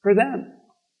for them.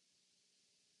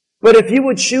 But if you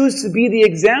would choose to be the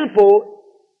example,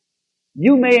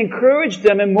 you may encourage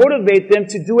them and motivate them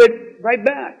to do it right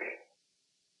back.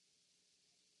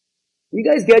 You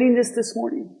guys getting this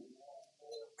morning?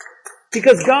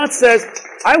 Because God says,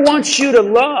 I want you to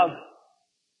love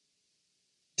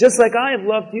just like I have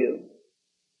loved you.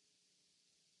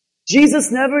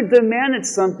 Jesus never demanded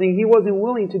something He wasn't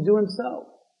willing to do Himself.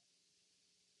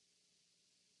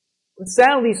 But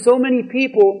sadly, so many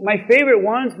people, my favorite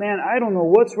ones, man, I don't know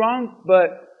what's wrong, but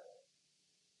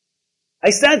I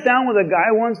sat down with a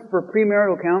guy once for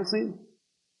premarital counseling,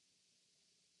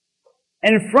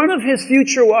 and in front of his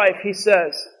future wife, he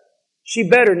says, she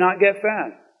better not get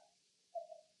fat.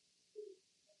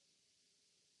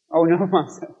 Oh no, Mom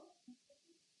said.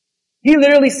 He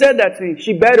literally said that to me.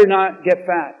 She better not get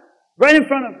fat. Right in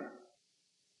front of her.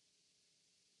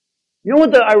 You know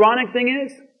what the ironic thing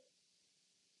is?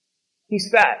 He's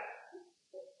fat.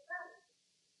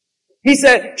 He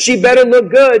said, she better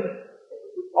look good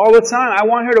all the time. I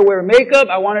want her to wear makeup.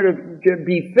 I want her to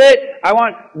be fit.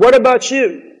 What about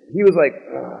you? He was like,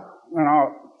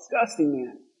 disgusting,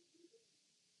 man.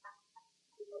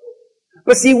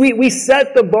 But see, we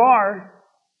set the bar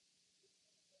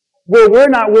where we're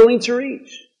not willing to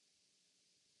reach.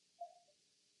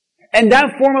 And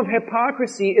that form of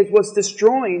hypocrisy is what's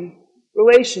destroying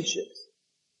relationships.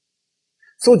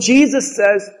 So Jesus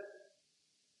says,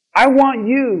 I want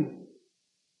you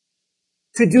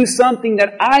to do something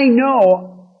that I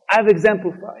know I've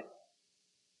exemplified.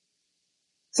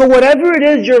 So whatever it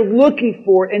is you're looking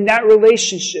for in that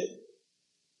relationship,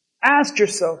 ask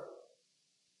yourself,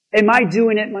 am I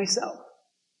doing it myself?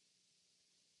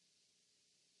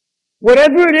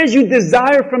 Whatever it is you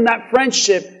desire from that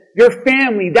friendship, your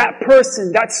family, that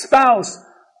person, that spouse,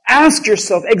 ask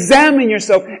yourself, examine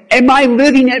yourself, am I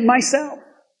living it myself?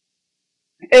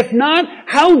 If not,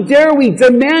 how dare we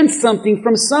demand something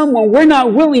from someone we're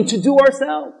not willing to do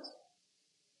ourselves?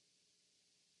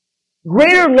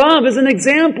 Greater love is an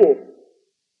example.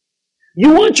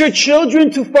 You want your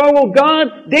children to follow God,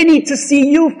 they need to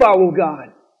see you follow God.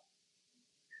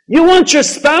 You want your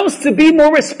spouse to be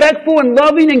more respectful and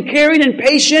loving and caring and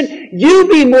patient, you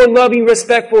be more loving,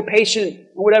 respectful, patient, and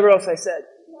whatever else I said.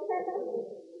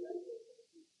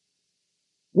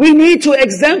 We need to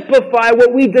exemplify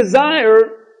what we desire.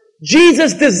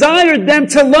 Jesus desired them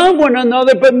to love one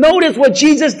another, but notice what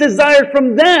Jesus desired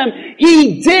from them,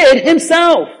 He did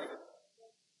Himself.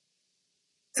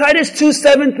 Titus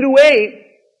 2:7-8.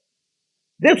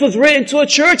 This was written to a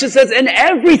church. It says, in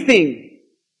everything,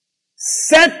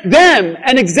 set them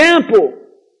an example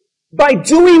by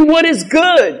doing what is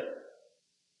good.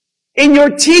 In your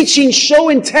teaching, show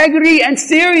integrity and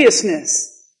seriousness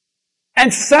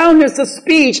and soundness of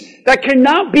speech that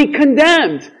cannot be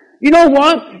condemned. You know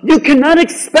what? You cannot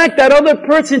expect that other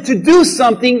person to do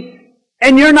something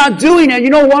and you're not doing it. You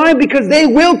know why? Because they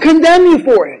will condemn you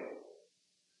for it.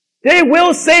 They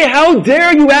will say, how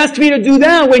dare you ask me to do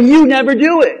that when you never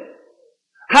do it?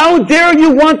 How dare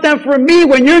you want that from me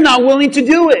when you're not willing to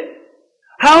do it?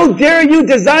 How dare you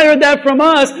desire that from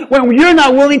us when you're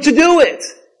not willing to do it?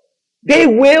 They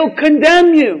will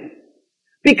condemn you.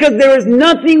 Because there is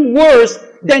nothing worse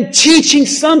than teaching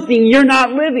something you're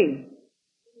not living.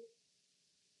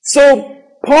 So,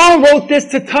 Paul wrote this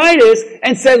to Titus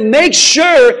and said, make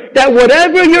sure that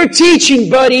whatever you're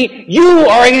teaching, buddy, you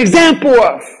are an example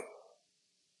of.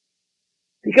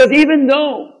 Because even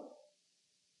though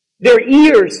their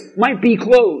ears might be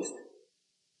closed,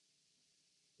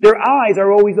 their eyes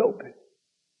are always open.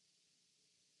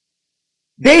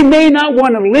 They may not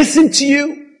want to listen to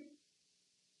you,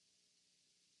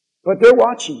 but they're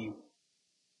watching you.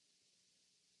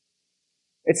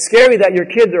 It's scary that your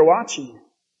kids are watching you.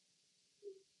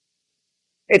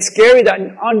 It's scary that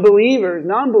unbelievers,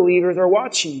 non-believers are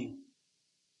watching you.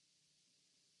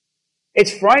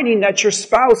 It's frightening that your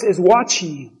spouse is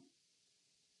watching you.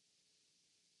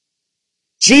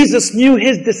 Jesus knew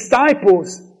His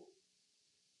disciples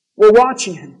were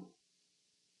watching Him.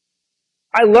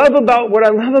 What I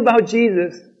love about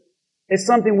Jesus is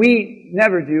something we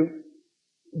never do.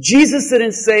 Jesus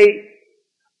didn't say,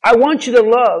 I want you to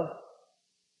love.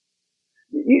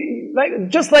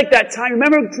 Just like that time.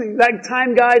 Remember that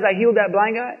time, guys, I healed that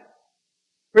blind guy?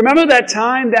 Remember that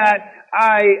time that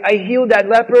I healed that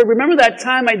leper? Remember that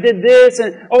time I did this?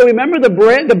 And remember the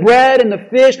bread and the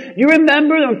fish? You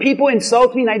remember when people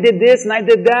insult me and I did this and I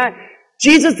did that?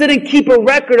 Jesus didn't keep a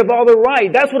record of all the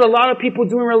right. That's what a lot of people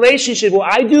do in relationships. Well,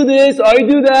 I do this, I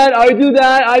do that, I do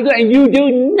that, and you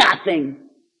do nothing.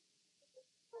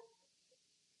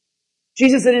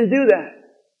 Jesus didn't do that.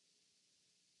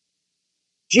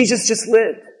 Jesus just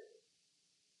lived.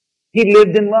 He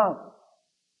lived in love.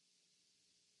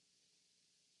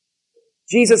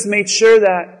 Jesus made sure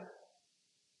that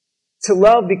to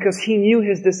love because He knew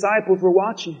His disciples were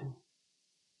watching Him.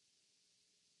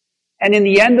 And in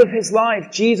the end of His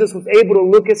life, Jesus was able to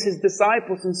look at His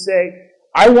disciples and say,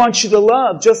 I want you to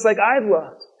love just like I've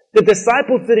loved. The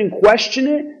disciples didn't question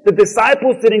it. The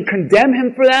disciples didn't condemn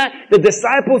Him for that. The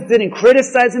disciples didn't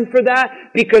criticize Him for that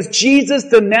because Jesus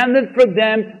demanded for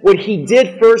them what He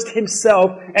did first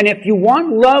Himself. And if you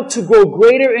want love to grow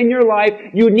greater in your life,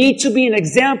 you need to be an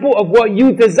example of what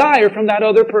you desire from that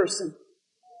other person.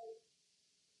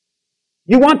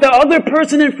 You want the other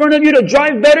person in front of you to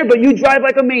drive better, but you drive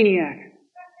like a maniac.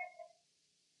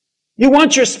 You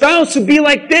want your spouse to be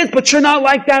like this, but you're not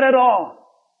like that at all.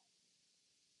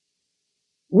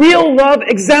 Real love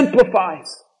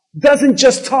exemplifies, doesn't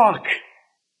just talk.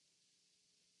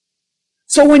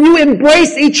 So when you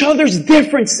embrace each other's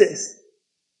differences,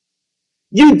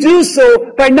 you do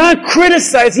so by not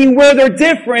criticizing where they're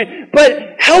different,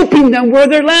 but helping them where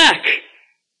they lack.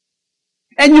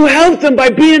 And you help them by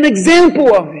being an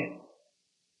example of it.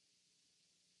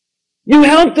 You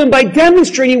help them by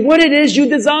demonstrating what it is you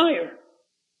desire.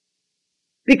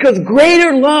 Because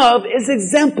greater love is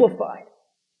exemplified.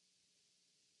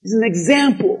 It's an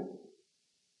example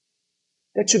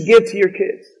that you give to your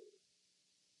kids,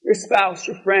 your spouse,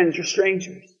 your friends, your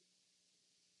strangers.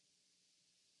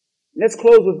 Let's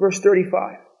close with verse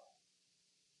 35.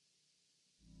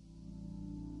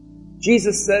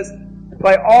 Jesus says,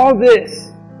 by all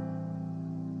this,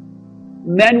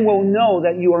 men will know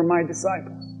that you are my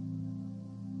disciples,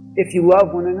 if you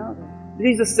love one another.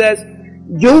 Jesus says,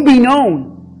 you'll be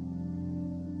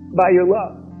known by your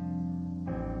love.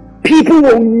 People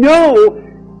will know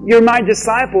you're my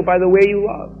disciple by the way you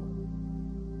love.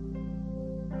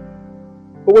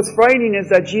 But what's frightening is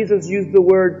that Jesus used the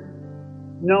word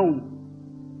known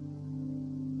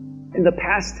in the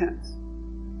past tense.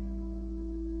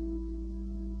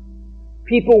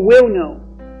 People will know.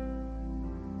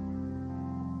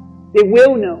 They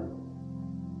will know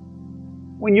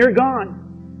when you're gone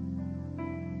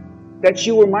that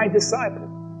you were my disciple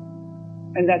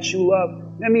and that you love.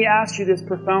 Let me ask you this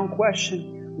profound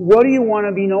question. What do you want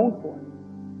to be known for?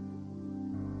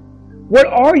 What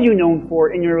are you known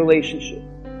for in your relationship?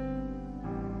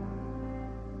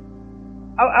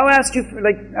 I'll ask you,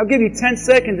 I'll give you 10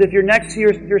 seconds if you're next to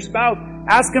your spouse.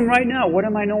 Ask him right now, what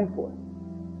am I known for?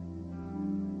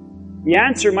 The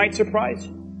answer might surprise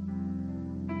you.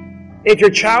 If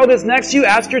your child is next to you,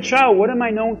 ask your child, what am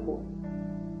I known for?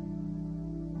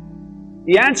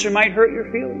 The answer might hurt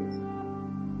your feelings.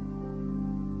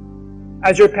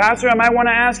 As your pastor, I might want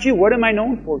to ask you, what am I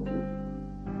known for to you?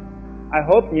 I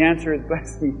hope the answer is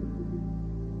bless me.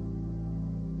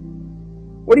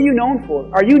 What are you known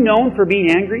for? Are you known for being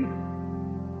angry?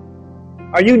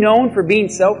 Are you known for being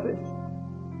selfish?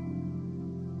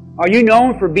 Are you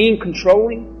known for being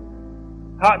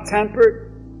controlling, hot-tempered?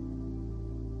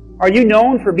 Are you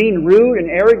known for being rude and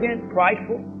arrogant,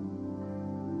 prideful?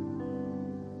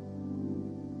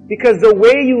 Because the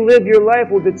way you live your life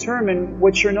will determine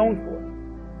what you're known for.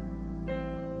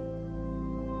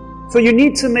 So you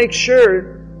need to make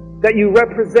sure that you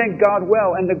represent God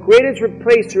well. And the greatest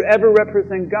place to ever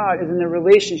represent God is in the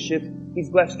relationships He's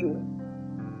blessed you with.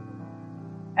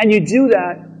 And you do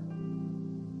that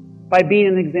by being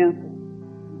an example.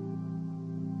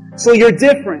 So you're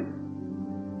different.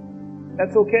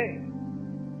 That's okay.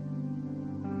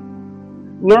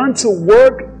 Learn to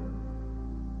work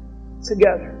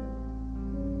together.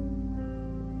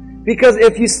 Because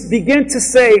if you begin to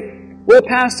say, well,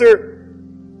 Pastor,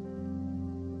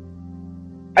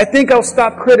 I think I'll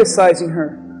stop criticizing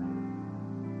her.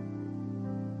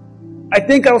 I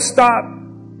think I'll stop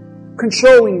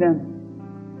controlling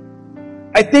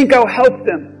them. I think I'll help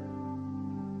them.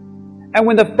 And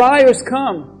when the fires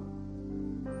come,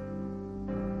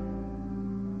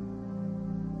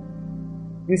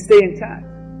 you stay intact.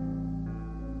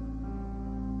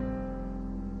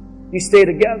 You stay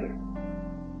together.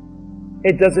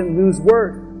 It doesn't lose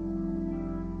worth.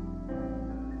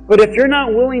 But if you're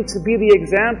not willing to be the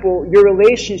example, your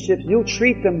relationships, you'll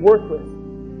treat them worthless.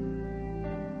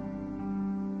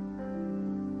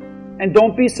 And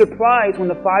don't be surprised when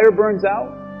the fire burns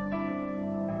out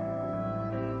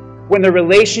when the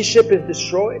relationship is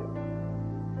destroyed?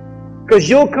 Because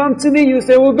you'll come to me, you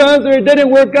say, well, Pastor, it didn't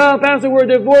work out. Pastor, we're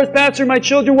divorced. Pastor, my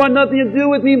children want nothing to do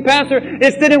with me. Pastor,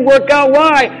 it didn't work out.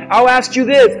 Why? I'll ask you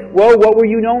this. Well, what were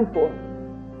you known for?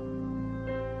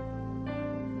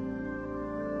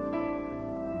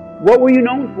 What were you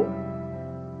known for?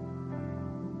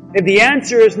 If the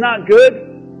answer is not good,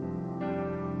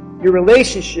 your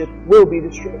relationship will be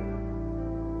destroyed.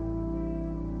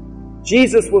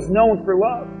 Jesus was known for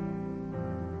love.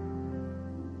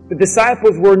 The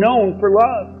disciples were known for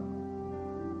love.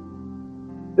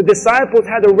 The disciples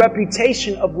had a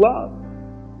reputation of love.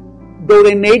 Though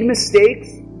they made mistakes,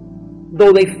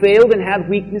 though they failed and had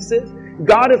weaknesses,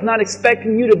 God is not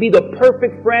expecting you to be the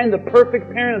perfect friend, the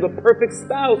perfect parent, or the perfect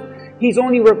spouse. He's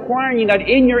only requiring that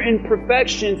in your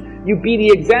imperfections, you be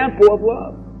the example of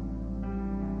love.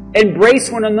 Embrace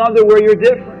one another where you're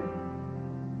different.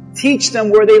 Teach them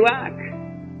where they lack.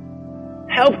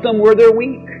 Help them where they're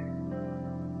weak.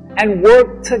 And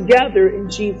work together in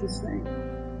Jesus' name.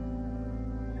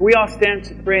 We all stand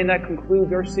to pray, and that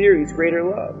concludes our series, Greater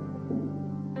Love.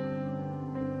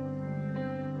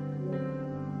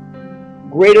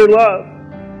 Greater love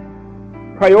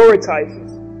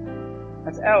prioritizes.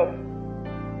 That's L.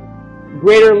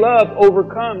 Greater love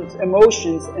overcomes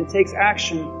emotions and takes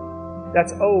action.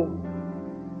 That's O.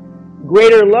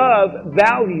 Greater love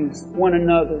values one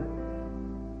another.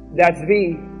 That's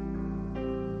V.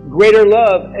 Greater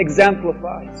love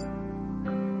exemplifies.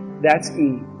 That's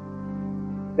E.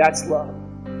 That's love.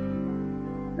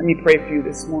 Let me pray for you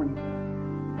this morning.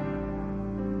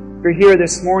 If you're here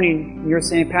this morning and you're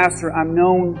saying, Pastor, I'm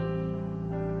known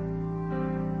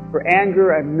for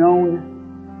anger, I'm known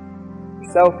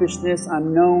for selfishness,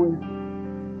 I'm known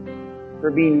for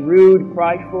being rude,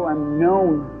 prideful, I'm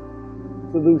known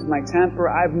to lose my temper,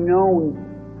 I've known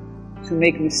to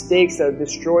make mistakes that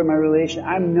destroy my relation,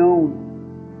 I'm known.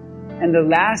 And the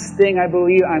last thing I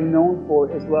believe I'm known for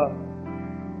is love.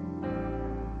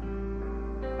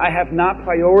 I have not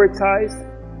prioritized.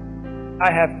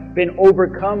 I have been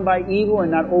overcome by evil and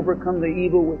not overcome the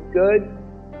evil with good.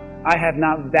 I have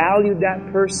not valued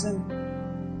that person.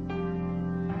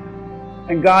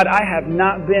 And God, I have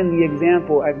not been the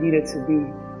example I've needed to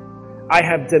be. I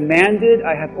have demanded,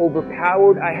 I have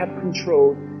overpowered, I have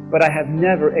controlled, but I have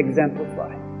never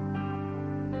exemplified.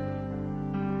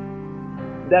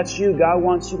 If that's you, God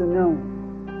wants you to know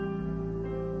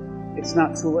it's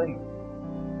not too late.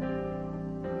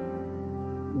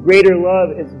 Greater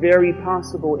love is very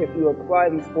possible if you apply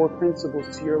these 4 principles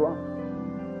to your life.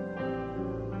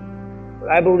 But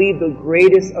I believe the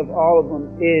greatest of all of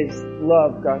them is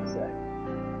love, God said.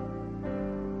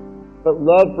 But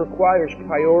love requires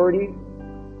priority,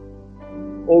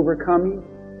 overcoming,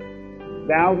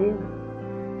 value,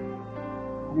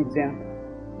 and example.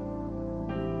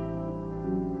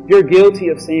 If you're guilty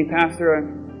of saying, Pastor,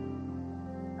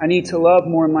 I need to love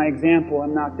more in my example,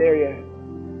 I'm not there yet.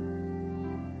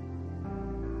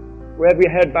 With every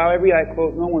head bowed, every eye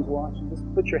closed, no one's watching. Just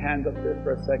put your hands up there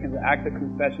for a second. The act of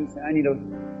confession. Say, I need to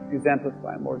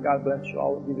exemplify more. God bless you.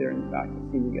 All of you there in the back.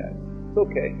 I see you guys. It's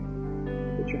okay.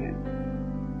 Put your hands up.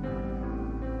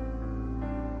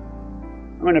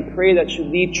 I'm going to pray that you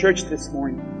leave church this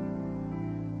morning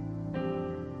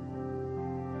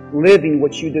living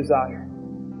what you desire.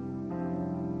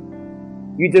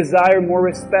 You desire more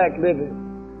respect, live it.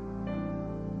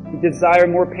 You desire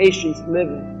more patience, live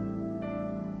it.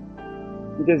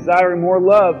 You desire more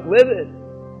love, live it.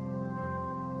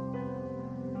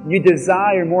 You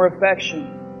desire more affection,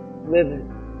 live it.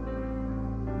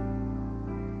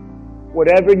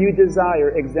 Whatever you desire,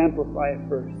 exemplify it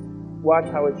first. Watch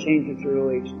how it changes your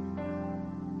relationship.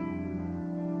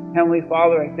 Heavenly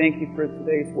Father, I thank you for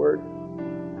today's word.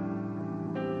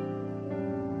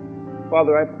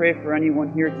 Father, I pray for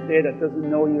anyone here today that doesn't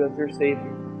know you as their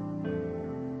Savior.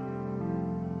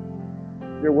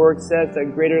 Your word says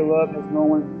that greater love has no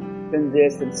one than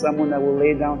this, than someone that will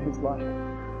lay down his life.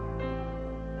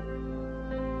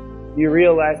 You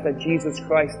realize that Jesus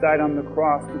Christ died on the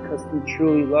cross because he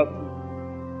truly loved you.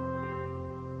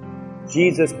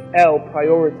 Jesus, L,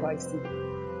 prioritized you.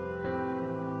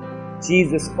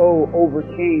 Jesus, O,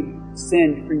 overcame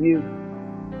sin for you.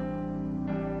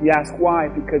 You ask why?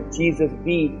 Because Jesus,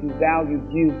 V, he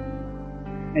valued you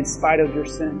in spite of your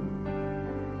sin.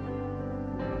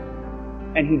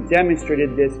 And he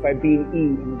demonstrated this by being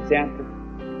E, an example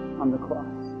on the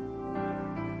cross.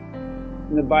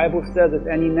 And the Bible says if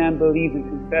any man believes and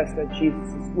confess that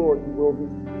Jesus is Lord, he will be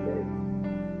saved.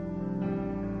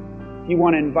 If you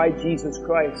want to invite Jesus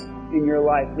Christ in your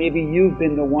life, maybe you've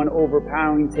been the one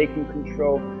overpowering, taking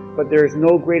control, but there is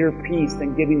no greater peace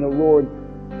than giving the Lord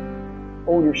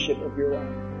ownership of your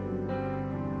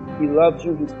life. He loves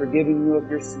you. He's forgiving you of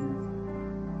your sins.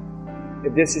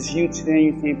 If this is you today,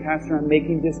 you're saying, Pastor, I'm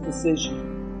making this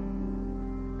decision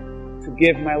to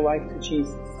give my life to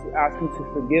Jesus, to ask Him to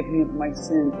forgive me of my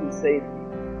sins and save me.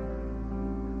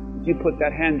 Would you put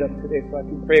that hand up today so I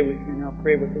can pray with you, and I'll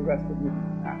pray with the rest of you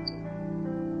after.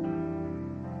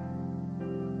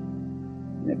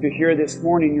 And if you're here this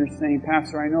morning, you're saying,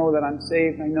 Pastor, I know that I'm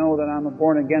saved. I know that I'm a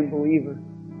born-again believer.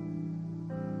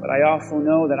 But I also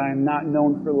know that I am not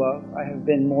known for love. I have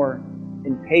been more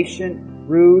impatient,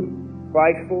 rude,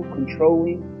 prideful,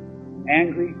 controlling,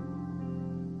 angry.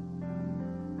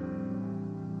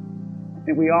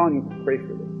 And we all need to pray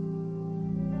for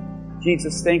this.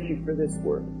 Jesus, thank you for this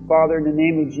word. Father, in the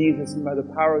name of Jesus and by the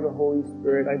power of the Holy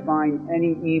Spirit, I bind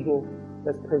any evil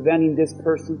that's preventing this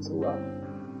person to love.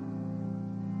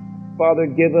 Father,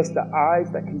 give us the eyes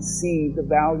that can see the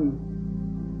value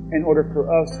in order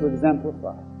for us to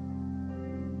exemplify.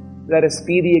 Let us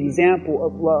be the example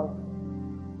of love.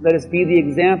 Let us be the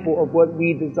example of what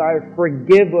we desire.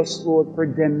 Forgive us, Lord, for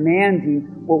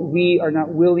demanding what we are not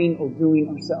willing or doing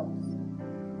ourselves.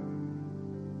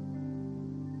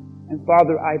 And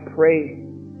Father, I pray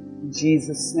in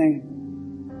Jesus'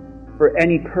 name for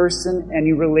any person,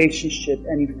 any relationship,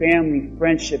 any family,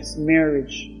 friendships,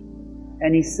 marriage,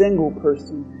 any single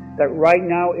person that right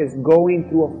now is going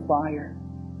through a fire.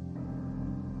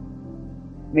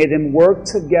 May them work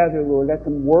together, Lord. Let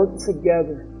them work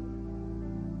together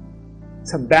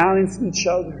to balance each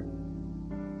other,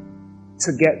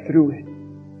 to get through it,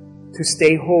 to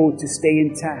stay whole, to stay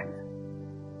intact.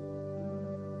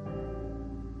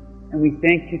 And we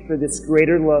thank you for this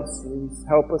greater love series.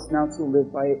 Help us now to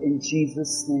live by it in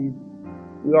Jesus' name.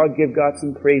 We all give God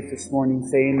some praise this morning.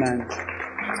 Say amen.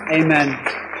 Amen.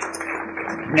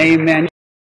 Amen.